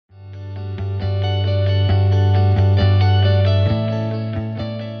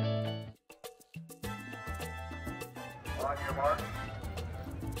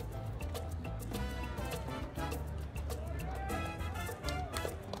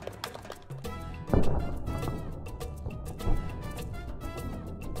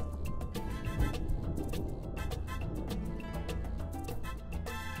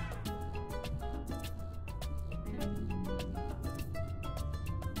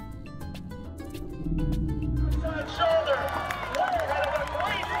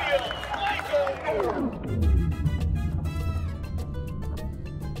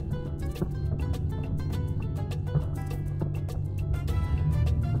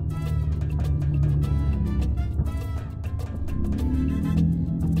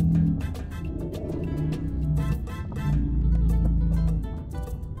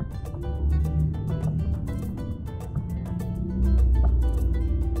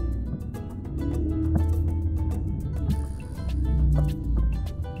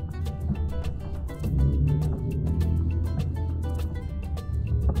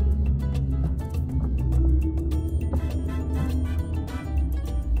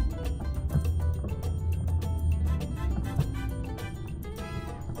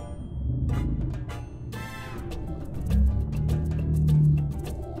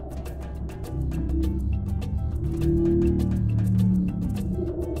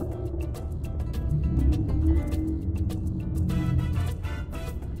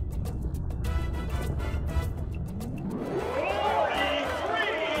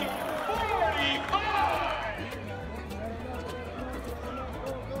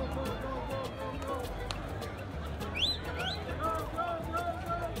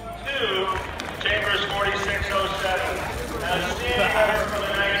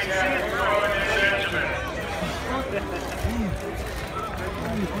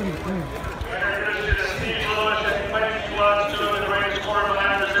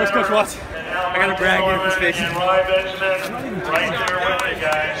Where's Coach Watts? I gotta brag here for space. Right there with you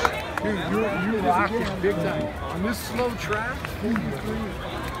guys. Dude, you rocked it big time. On this slow track, 43.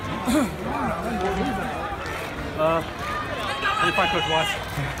 Let me find Coach Watts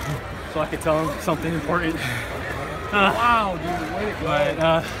so I can tell him something important. Wow, dude, way to go. But,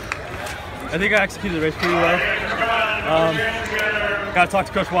 I think I executed the race pretty well. Got to talk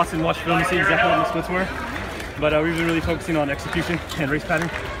to Coach Watts and watch film to see exactly what the splits were. But we've been really focusing on execution and race pattern.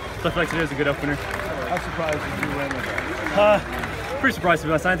 So I feel like today was a good opener. How surprised did you win with that? Pretty surprised to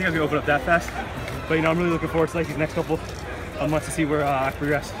be honest. I didn't think I was going to open up that fast. But you know, I'm really looking forward to like these next couple of months to see where I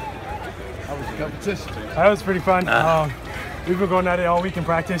progress. How was the competition? That was pretty fun. We've been going at it all week in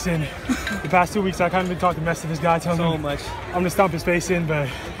practice, and the past 2 weeks I kind of been talking mess to this guy, telling him I'm gonna stomp his face in, but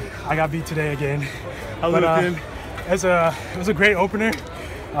I got beat today again. It was a great opener.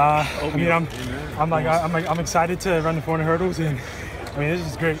 I mean, I'm excited to run the 400 hurdles, and I mean this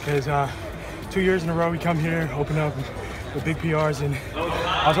is great because 2 years in a row we come here, open up with big PRs, and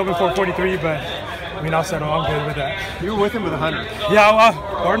I was hoping for 43, but I mean I'll settle. I'm good with that. You were with him with 100. Yeah,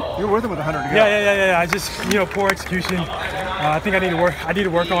 pardon? You were with him with 100 again. Yeah. I just, poor execution. I think I need to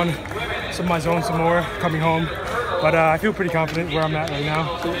work on some of my zones some more coming home. But I feel pretty confident where I'm at right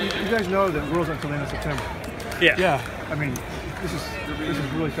now. So you guys know that rules until the end of September. Yeah. I mean, this is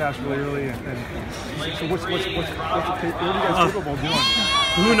really fast, really early, and so what's what are you guys capable of doing?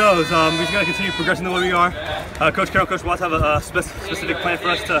 Who knows? We just gotta continue progressing the way we are. Coach Carroll, Coach Watts have a specific plan for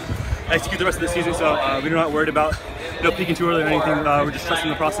us to execute the rest of the season, so we're not worried about peaking too early or anything. We're just trusting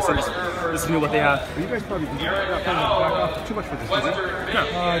the process and just listening to what they have. You guys probably not planning to back off too much for this season.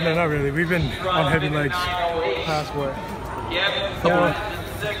 No, not really. We've been on heavy legs past what?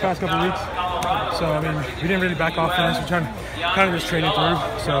 Past couple of weeks. So I mean, we didn't really back off from this. We're trying to kind of just train it through.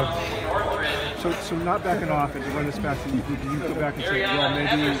 So not backing off and to run this fast, do you go back and say, well, maybe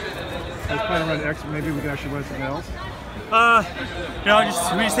I was planning to run X, maybe we can actually run something else?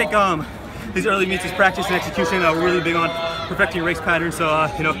 We just take these early meets as practice and execution. We're really big on perfecting race patterns, so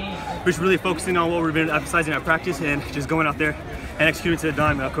we're just really focusing on what we've been emphasizing at practice and just going out there and executing to the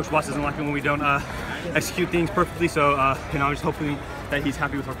dime. Coach Watts doesn't like it when we don't execute things perfectly, so I'm just hoping that he's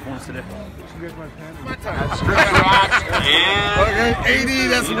happy with our performance today. That's okay, 80,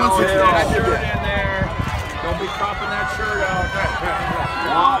 that's 160. Shirt in there. Don't be cropping that shirt out.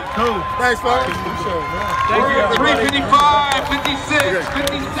 Cool. Thanks, folks. Thank you. 355, 56,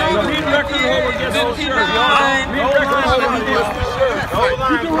 57, 58, 59. Hold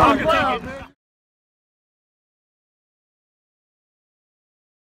on.